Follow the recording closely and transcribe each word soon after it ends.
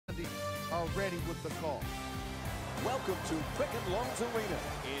are ready with the call. Welcome to Quicken Loans Arena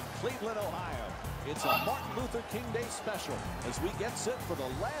in Cleveland, Ohio. It's a Martin Luther King Day special as we get set for the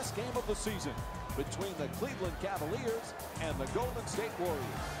last game of the season between the Cleveland Cavaliers and the Golden State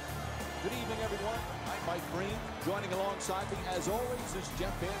Warriors. Good evening, everyone. I'm Mike Green. Joining alongside me, as always, is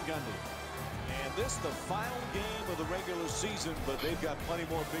Jeff Van Gundy. And this is the final game of the regular season, but they've got plenty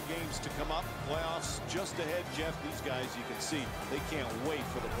more big games to come up. Playoffs just ahead, Jeff. These guys, you can see, they can't wait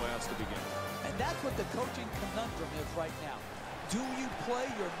for the playoffs to begin. And that's what the coaching conundrum is right now. Do you play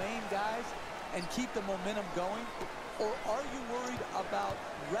your main guys and keep the momentum going? Or are you worried about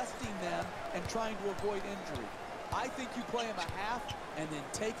resting them and trying to avoid injury? I think you play them a half and then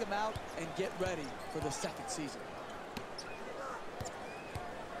take them out and get ready for the second season.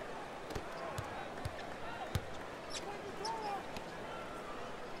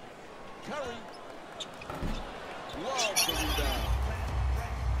 Curry loves the rebound.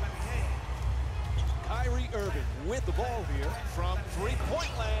 Kyrie Irving with the ball here from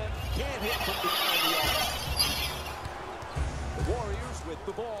three-point land. Can't hit from behind the arc. The Warriors with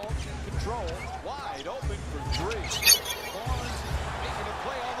the ball in control. Wide open for three. Barnes making a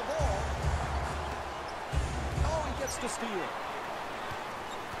play on the ball. Oh, he gets to steal.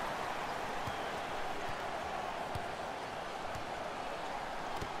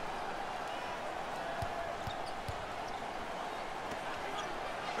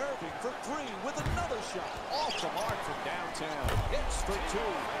 Irving for three with another shot. Off the mark from downtown. Hits for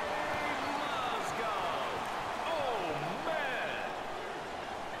two. Must go. Oh, man.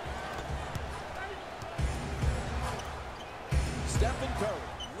 Stephen Curry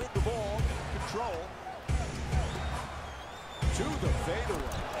with the ball in control. To the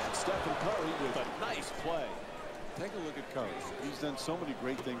fadeaway. And Stephen Curry with a nice play. Take a look at Curry. He's done so many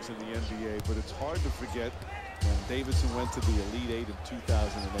great things in the NBA, but it's hard to forget when Davidson went to the Elite Eight in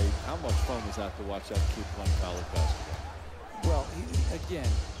 2008. How much fun was that to watch that kid playing college basketball? Well, again,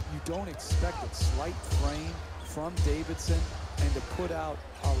 you don't expect a slight frame from Davidson and to put out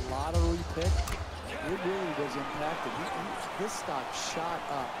a lottery pick. It really was impacted. His stock shot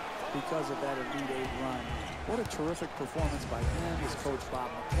up because of that Elite Eight run. What a terrific performance by him, his coach Bob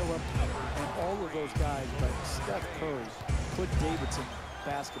McKillop, and all of those guys. But Steph Curry put Davidson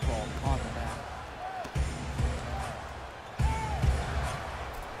basketball on the map.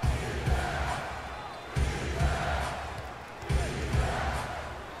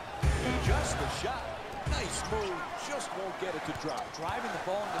 Just the shot. Nice move. Just won't get it to drop. Driving the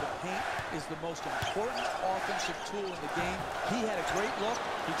ball into the paint is the most important offensive tool in the game. He had a great look.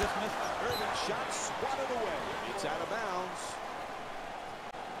 He just missed it. Irving shot swatted away. It's out of bounds.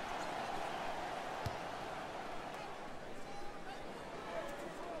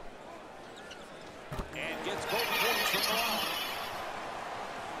 And gets both points from the line.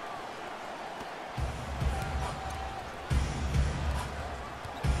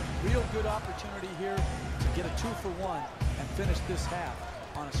 Real good opportunity here to get a 2-for-1 and finish this half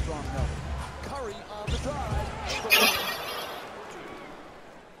on a strong note. Curry on the drive.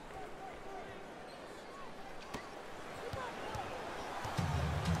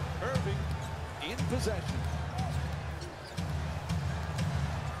 Irving in possession.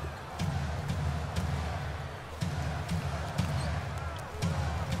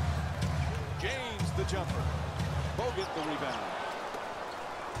 James the jumper. Bogut the rebound.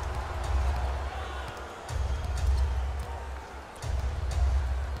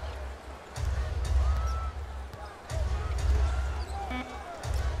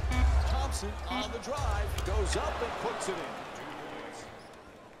 On the drive, goes up and puts it in.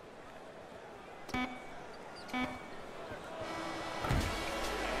 And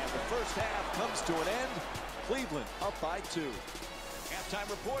the first half comes to an end. Cleveland up by 2. Halftime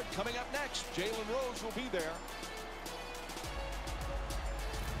report coming up next. Jalen Rose will be there.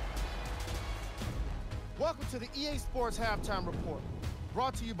 Welcome to the EA Sports Halftime Report,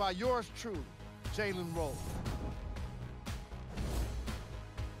 brought to you by yours truly, Jalen Rose.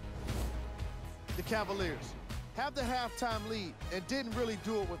 The Cavaliers have the halftime lead and didn't really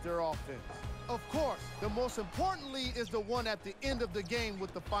do it with their offense. Of course, the most important lead is the one at the end of the game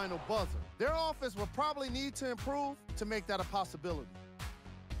with the final buzzer. Their offense will probably need to improve to make that a possibility.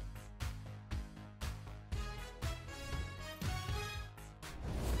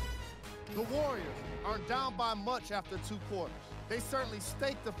 The Warriors aren't down by much after 2 quarters. They certainly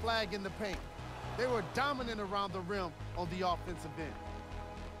staked the flag in the paint. They were dominant around the rim on the offensive end.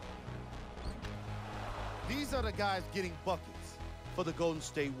 These are the guys getting buckets for the Golden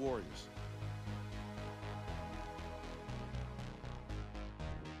State Warriors.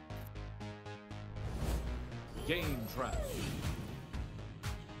 Game trap.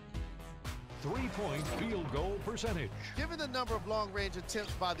 three-point field goal percentage. Given the number of long-range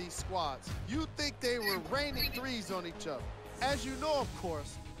attempts by these squads, you'd think they were raining threes on each other. As you know, of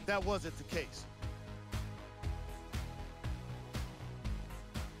course, that wasn't the case.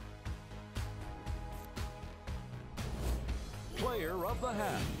 Player of the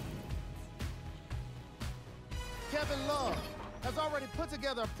half. Kevin Love has already put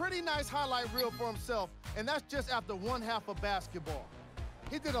together a pretty nice highlight reel for himself, and that's just after one half of basketball.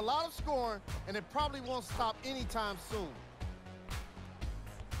 He did a lot of scoring, and it probably won't stop anytime soon.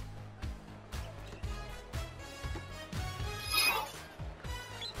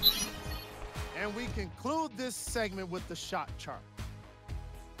 And we conclude this segment with the shot chart.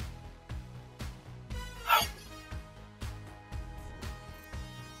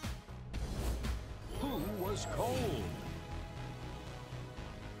 Who was cold?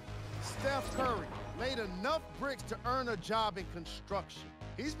 Steph Curry made enough bricks to earn a job in construction.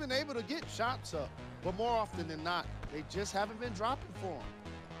 He's been able to get shots up, but more often than not, they just haven't been dropping for him.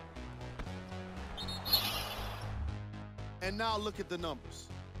 And now look at the numbers.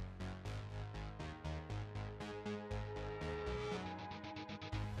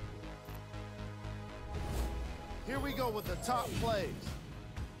 Here we go with the top plays.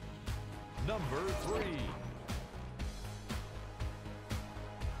 Number 3.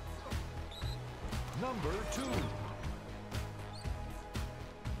 Number 2.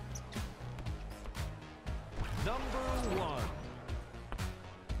 Number 1.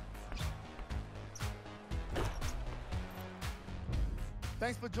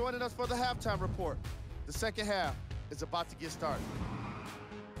 Thanks for joining us for the halftime report. The second half is about to get started.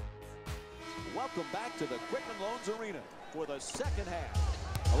 Welcome back to the Quicken Loans Arena for the second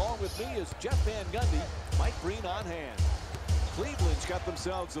half. Along with me is Jeff Van Gundy, Mike Breen on hand. Cleveland's got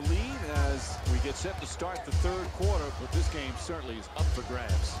themselves a lead as we get set to start the third quarter, but this game certainly is up for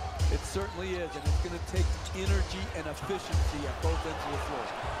grabs. It certainly is, and it's going to take energy and efficiency at both ends of the floor.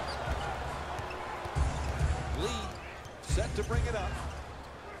 Lee set to bring it up.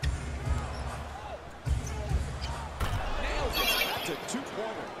 Nails it. That's a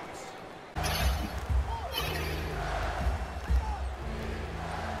two-pointer.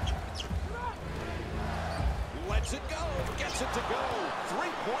 Lets it go. Gets it to go.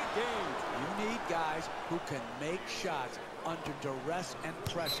 Three-point game. You need guys who can make shots under duress and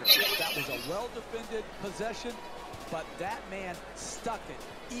pressure. That was a well-defended possession, but that man stuck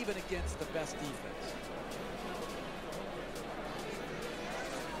it even against the best defense.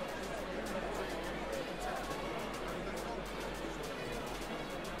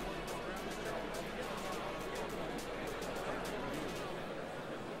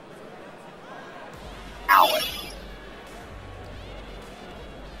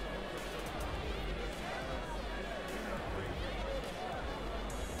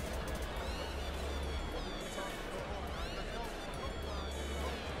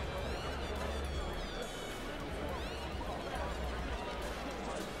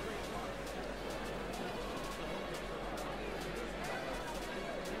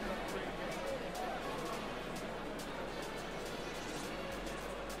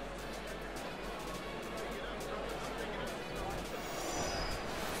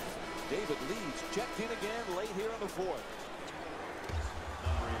 David Leeds checked in again late here in the fourth.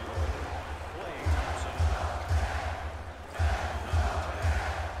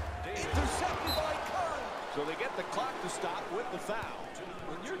 Intercepted by Curry. So they get the clock to stop with the foul.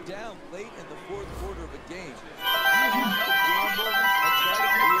 When you're down late in the fourth quarter of a game, you have to gamble and try to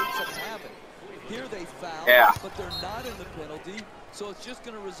create some havoc. Here they foul, but they're not in the penalty, so it's just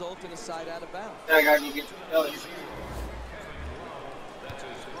going to result in a side out of bounds. I gotta go get some fellas.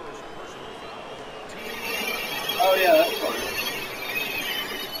 Oh yeah, that's fine.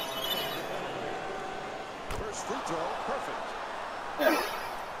 First free throw, perfect. Yeah.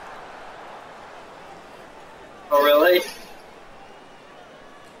 Oh really?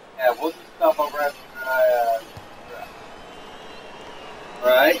 Yeah, we'll just stop over after I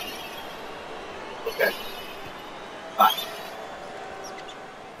Alright. Okay. Bye.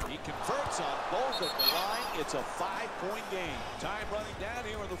 He converts on both at the line. It's a 5-point game. Time running down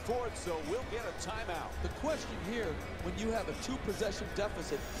here in the fourth, so we'll get a timeout. The question here, when you have a two-possession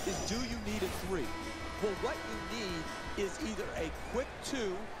deficit, is do you need a three? Well, what you need is either a quick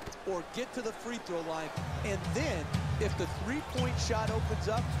two or get to the free throw line, and then if the three-point shot opens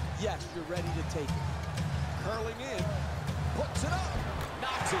up, yes, you're ready to take it. Curling in, puts it up,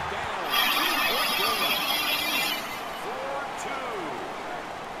 knocks it down. 2-point game. 4-2.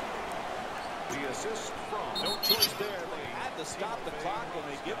 The assist from. No choice there. They had to stop the clock when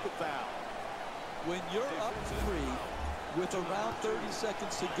they get the foul. When you're up three, with around 30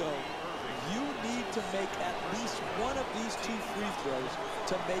 seconds to go, you need to make at least one of these 2 free throws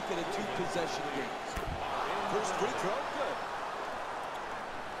to make it a 2-possession game. First free throw, good.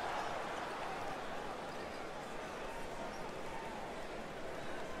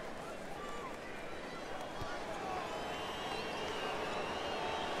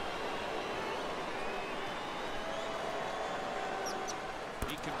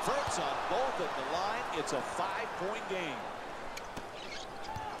 He converts on both at the line. It's a 5-point game.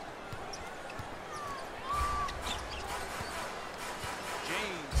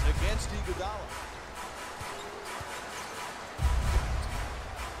 James against Iguodala.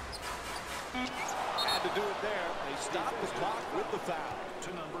 Had to do it there. They stop the clock with the foul. To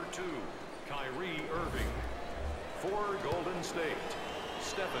number 2, Kyrie Irving. For Golden State,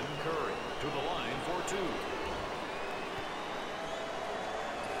 Stephen Curry to the line for 2.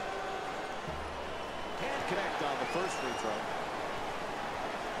 Can't connect on the first free throw.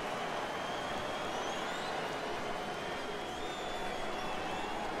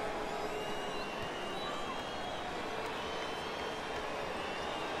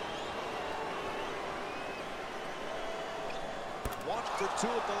 One for 2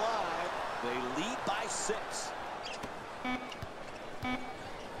 at the line. They lead by 6.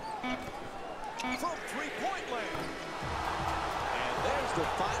 From three-point land. And there's the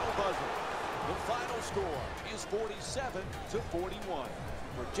final buzzer. The final score is 47-41.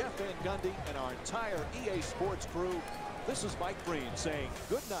 For Jeff Van Gundy and our entire EA Sports crew, this is Mike Breen saying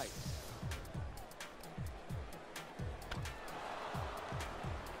good night.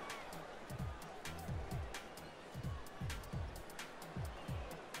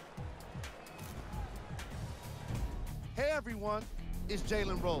 Hey everyone, it's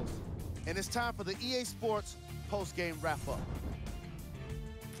Jalen Rose, and it's time for the EA Sports post-game wrap-up.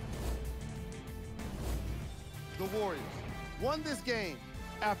 The Warriors won this game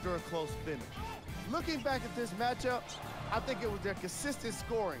after a close finish. Looking back at this matchup, I think it was their consistent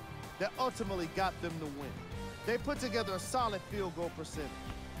scoring that ultimately got them the win. They put together a solid field goal percentage.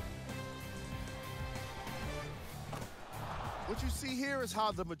 What you see here is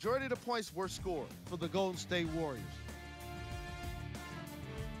how the majority of the points were scored for the Golden State Warriors.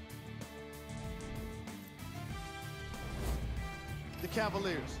 The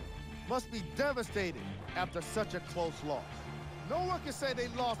Cavaliers must be devastated after such a close loss. No one can say they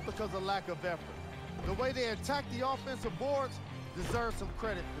lost because of lack of effort. The way they attacked the offensive boards deserves some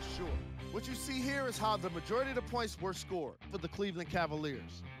credit for sure. What you see here is how the majority of the points were scored for the Cleveland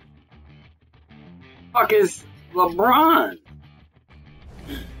Cavaliers. Fuck is LeBron?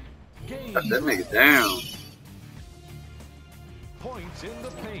 Game Cut that nigga down. points in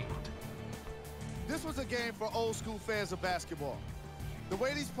the paint. This was a game for old school fans of basketball. The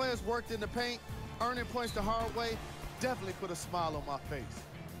way these players worked in the paint, earning points the hard way, definitely put a smile on my face.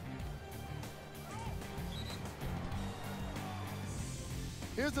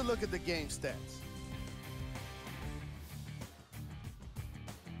 Here's a look at the game stats.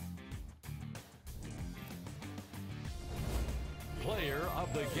 Player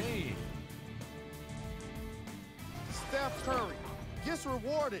of the game. Steph Curry gets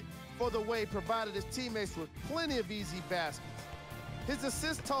rewarded for the way he provided his teammates with plenty of easy baskets. His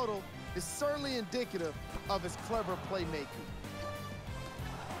assist total is certainly indicative of his clever playmaking.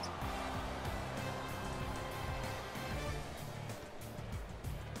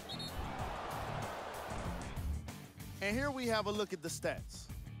 And here we have a look at the stats.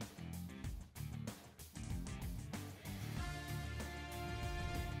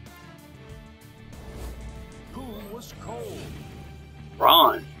 Who was cold?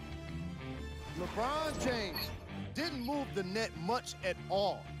 Ron. LeBron James didn't move the net much at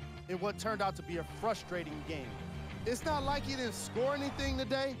all in what turned out to be a frustrating game. It's not like he didn't score anything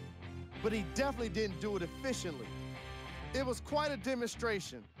today, but he definitely didn't do it efficiently. It was quite a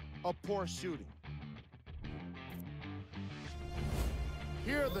demonstration of poor shooting.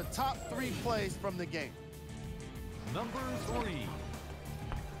 Here are the top 3 plays from the game. Number 3.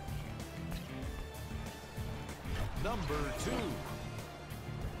 Number 2.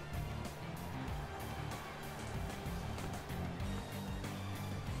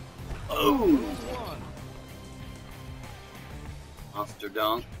 Oh. 1. Monster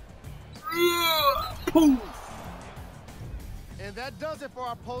dunk. And that does it for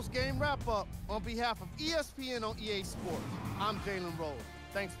our post-game wrap-up. On behalf of ESPN on EA Sports, I'm Jalen Rose.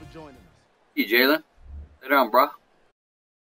 Thanks for joining us. Hey, Jalen. Sit down, bro.